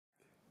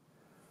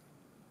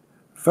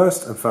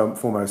First and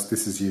foremost,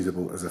 this is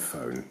usable as a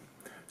phone.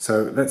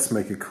 So let's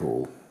make a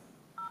call.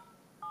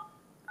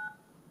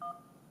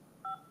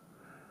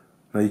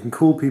 Now you can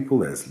call people,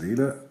 there's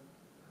Leela.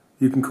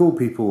 You can call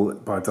people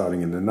by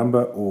dialing in the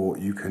number, or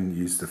you can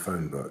use the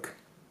phone book.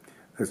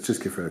 Let's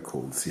just give her a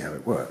call and see how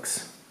it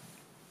works.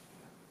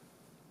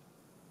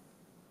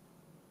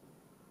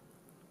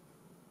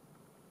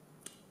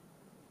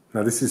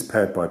 Now this is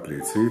paired by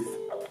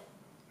Bluetooth.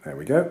 There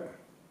we go.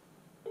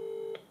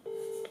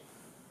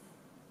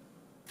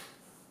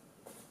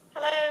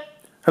 Hello.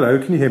 Hello,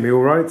 can you hear me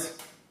all right?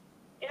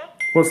 Yeah.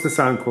 What's the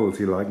sound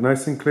quality like?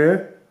 Nice and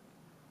clear?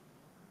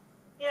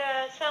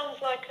 Yeah, it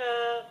sounds like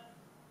a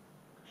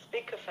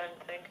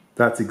speakerphone thing.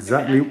 That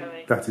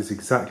is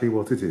exactly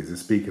what it is, a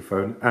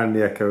speakerphone and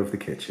the echo of the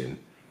kitchen.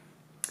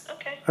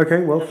 Okay.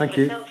 Okay, well, That's thank what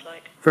you. it sounds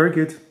like. Very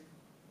good.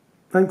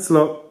 Thanks a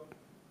lot.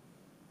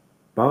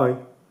 Bye.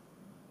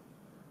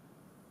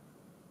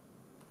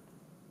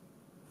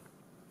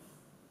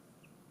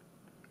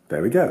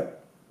 There we go.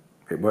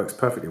 It works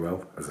perfectly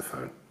well as a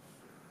phone.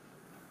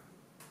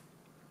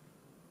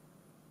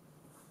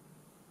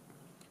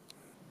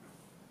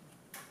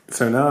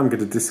 So now I'm going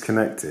to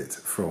disconnect it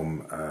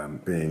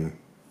from being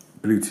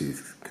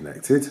Bluetooth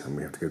connected, and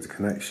we have to go to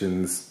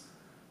Connections,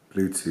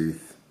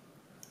 Bluetooth,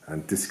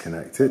 and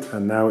disconnect it.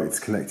 And now it's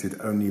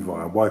connected only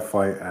via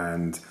Wi-Fi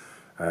and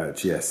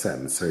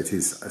GSM, so it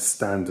is a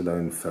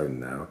standalone phone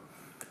now.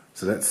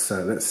 So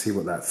let's see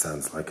what that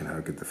sounds like and how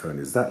good the phone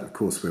is. That, of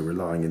course, we're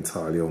relying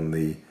entirely on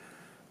the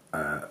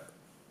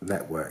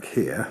network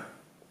here.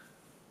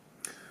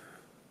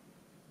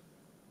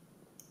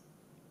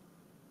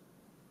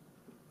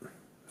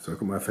 So I've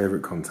got my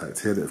favourite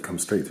contacts here that have come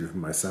straight through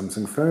from my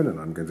Samsung phone, and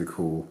I'm going to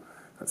call,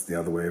 that's the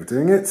other way of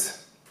doing it.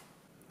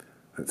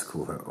 Let's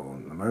call her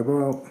on the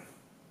mobile.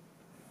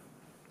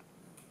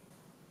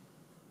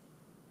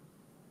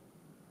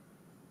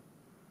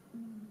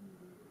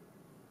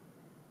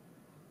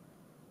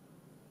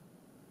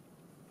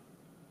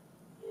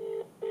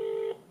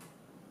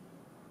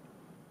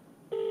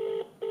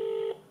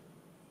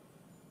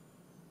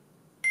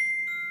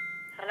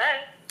 Hello.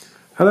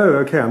 Hello,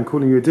 okay, I'm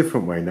calling you a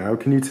different way now.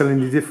 Can you tell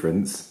any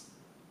difference?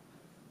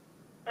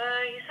 You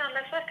sound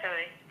less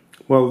echoey.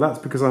 Well, that's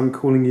because I'm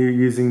calling you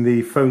using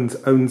the phone's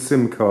own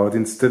SIM card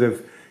instead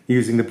of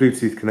using the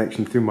Bluetooth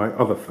connection through my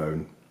other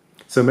phone.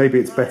 So maybe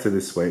it's better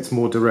this way. It's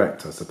more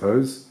direct, I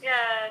suppose. Yeah,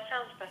 it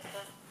sounds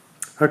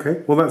better.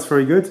 Okay, well that's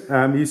very good.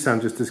 You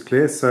sound just as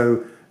clear,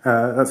 so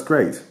that's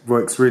great.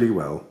 Works really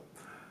well.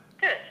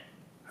 Good.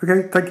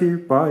 Okay, thank you.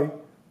 Bye.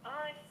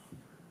 Bye.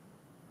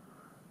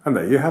 And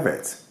there you have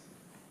it.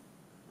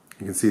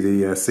 You can see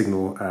the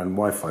signal and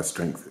Wi-Fi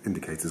strength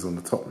indicators on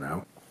the top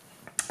now.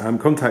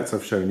 Contacts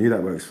I've shown you,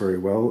 that works very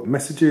well.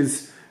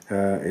 Messages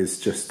is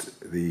just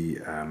the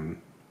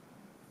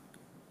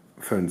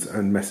phone's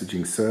own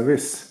messaging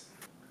service.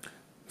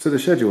 So the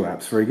schedule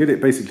app's very good.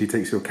 It basically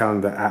takes your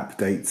calendar app,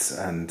 dates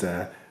and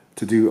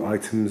to-do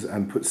items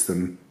and puts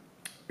them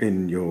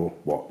in your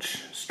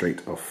watch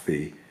straight off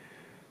the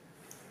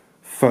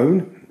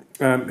phone.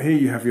 Here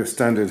you have your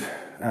standard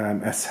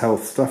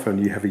S-Health stuff,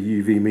 and you have a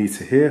UV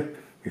meter here.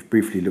 We've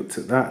briefly looked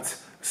at that.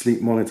 Sleep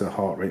monitor,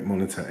 heart rate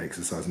monitor,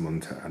 exercise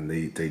monitor, and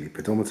the daily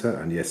pedometer.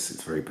 And yes,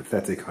 it's very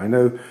pathetic, I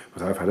know,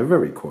 but I've had a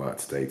very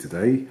quiet day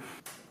today.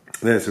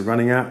 There's a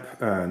running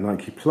app,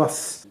 Nike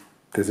Plus.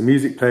 There's a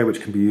music player which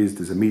can be used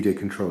as a media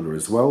controller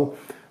as well,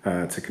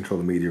 to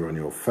control the media on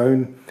your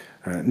phone.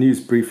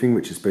 News briefing,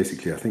 which is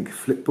basically, I think,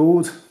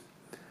 Flipboard.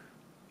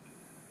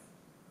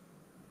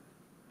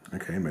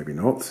 Okay, maybe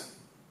not.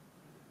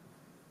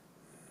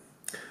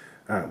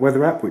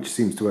 Weather app, which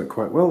seems to work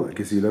quite well. It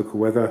gives you local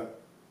weather,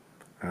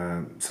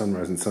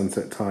 sunrise and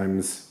sunset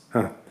times.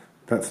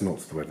 That's not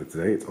the weather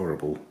today, it's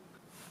horrible.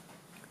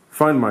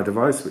 Find My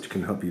Device, which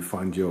can help you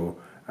find your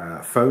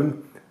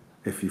phone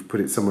if you've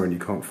put it somewhere and you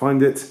can't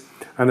find it.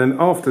 And then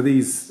after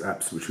these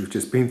apps, which we've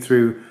just been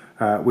through,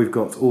 we've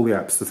got all the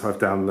apps that I've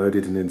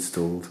downloaded and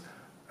installed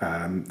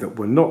that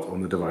were not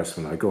on the device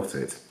when I got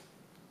it.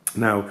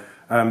 Now,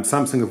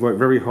 Samsung have worked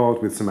very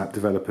hard with some app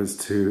developers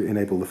to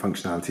enable the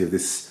functionality of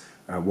this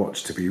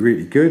watch to be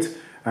really good.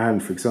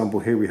 And for example,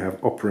 here we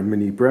have Opera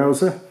Mini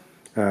Browser,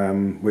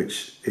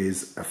 which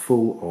is a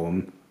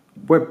full-on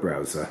web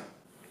browser.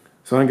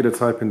 So I'm going to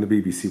type in the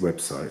BBC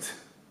website,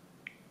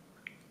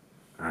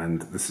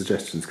 and the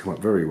suggestions come up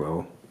very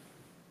well,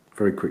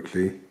 very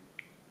quickly.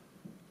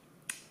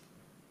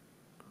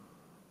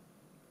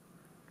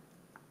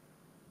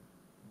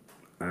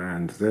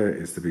 And there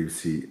is the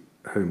BBC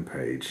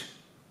homepage.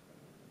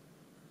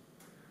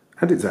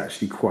 And it's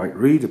actually quite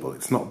readable,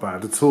 it's not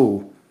bad at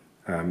all.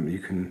 You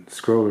can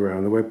scroll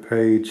around the web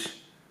page.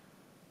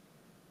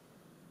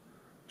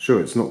 Sure,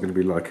 it's not going to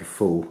be like a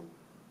full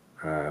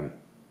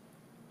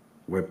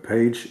web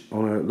page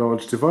on a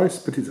large device,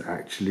 but it's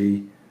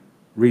actually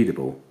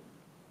readable.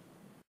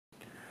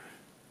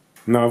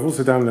 Now I've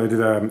also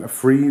downloaded a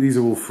free, these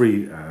are all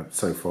free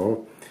so far,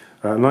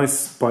 a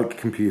nice bike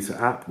computer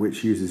app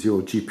which uses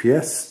your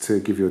GPS to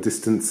give your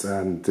distance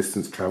and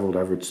distance travelled,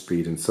 average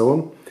speed and so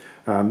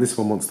on. This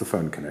one wants the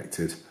phone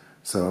connected.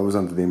 So I was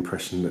under the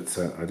impression that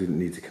I didn't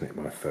need to connect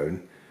my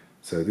phone.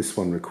 So this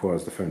one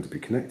requires the phone to be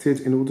connected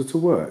in order to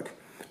work.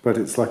 But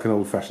it's like an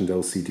old-fashioned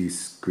LCD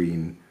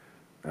screen.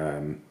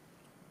 There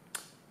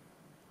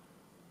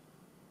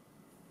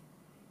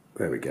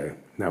we go.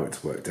 Now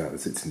it's worked out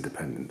as it's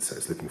independent, so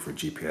it's looking for a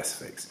GPS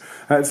fix.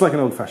 It's like an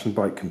old-fashioned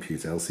bike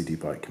computer,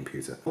 LCD bike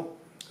computer.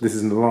 This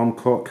is an alarm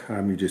clock.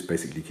 You just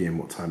basically key in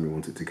what time you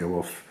want it to go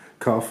off.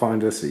 Car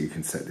finder, so you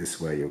can set this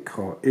where your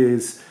car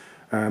is.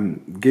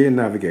 Gear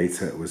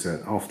Navigator was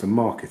an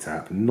aftermarket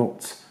app,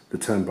 not the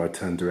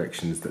turn-by-turn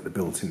directions that the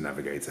built-in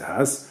Navigator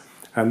has.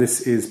 And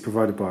this is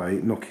provided by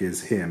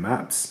Nokia's Here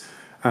Maps.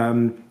 I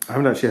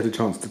haven't actually had a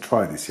chance to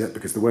try this yet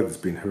because the weather's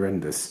been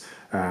horrendous.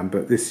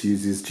 But this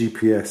uses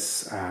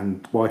GPS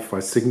and Wi-Fi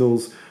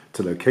signals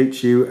to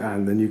locate you,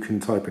 and then you can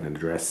type in an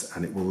address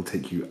and it will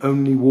take you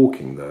only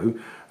walking though.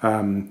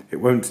 It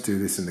won't do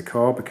this in the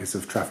car because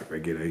of traffic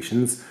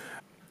regulations.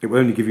 It will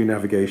only give you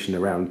navigation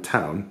around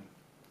town,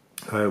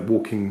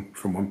 walking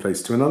from one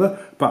place to another,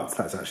 but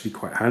that's actually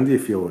quite handy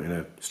if you're in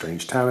a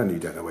strange town and you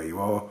don't know where you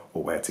are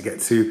or where to get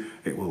to.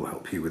 It will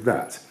help you with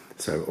that.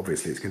 So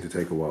obviously it's going to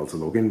take a while to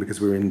log in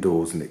because we're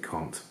indoors and it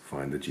can't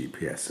find the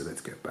GPS, so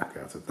let's get back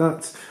out of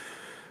that.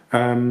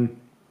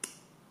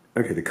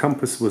 Okay, the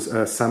compass was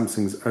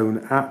Samsung's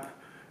own app,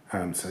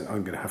 so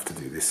I'm going to have to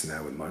do this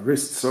now with my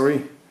wrist,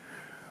 sorry.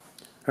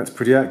 That's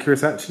pretty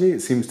accurate actually. It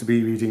seems to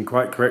be reading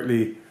quite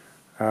correctly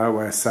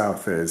where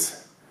south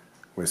is.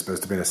 We're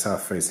supposed to be in a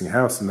south-facing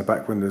house and the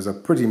back windows are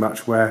pretty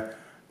much where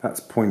that's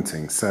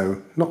pointing,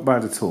 so not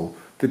bad at all.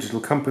 Digital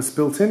compass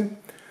built in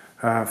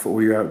for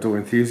all you outdoor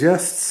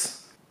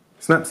enthusiasts.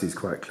 Snapseed's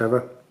quite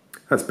clever.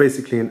 That's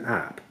basically an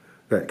app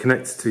that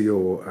connects to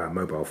your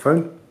mobile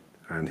phone.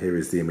 And here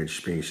is the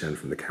image being shown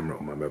from the camera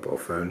on my mobile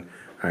phone,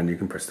 and you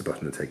can press the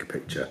button and take a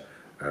picture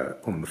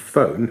on the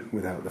phone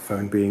without the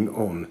phone being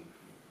on,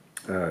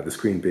 the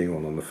screen being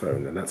on the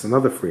phone. And that's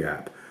another free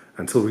app.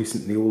 Until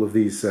recently, all of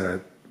these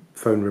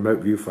phone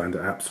remote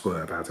viewfinder apps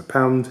were about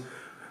 £1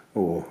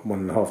 or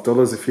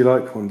 $1.50 if you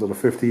like,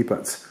 $1.50,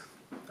 but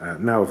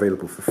now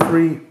available for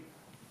free.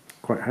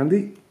 Quite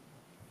handy.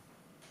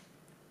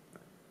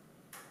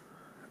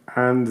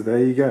 And there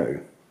you go.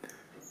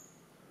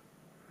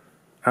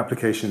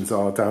 Applications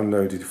are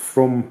downloaded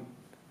from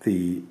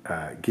the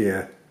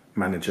Gear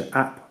Manager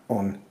app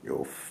on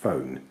your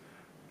phone.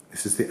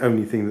 This is the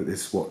only thing that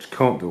this watch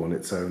can't do on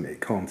its own. It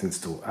can't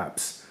install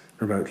apps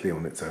remotely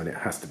on its own. It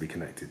has to be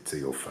connected to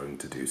your phone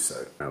to do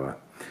so. Now,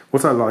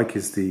 what I like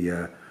is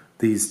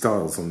these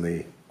dials on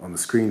the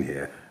screen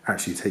here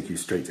actually take you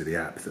straight to the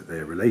app that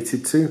they're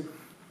related to.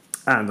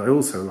 And I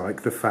also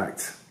like the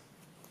fact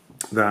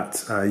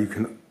that you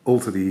can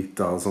alter the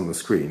dials on the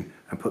screen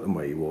and put them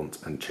where you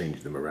want and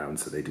change them around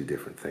so they do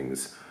different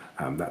things.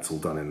 That's all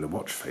done in the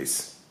watch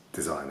face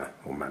designer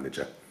or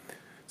manager.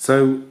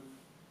 So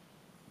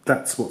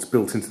that's what's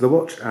built into the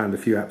watch and a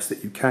few apps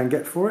that you can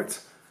get for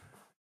it.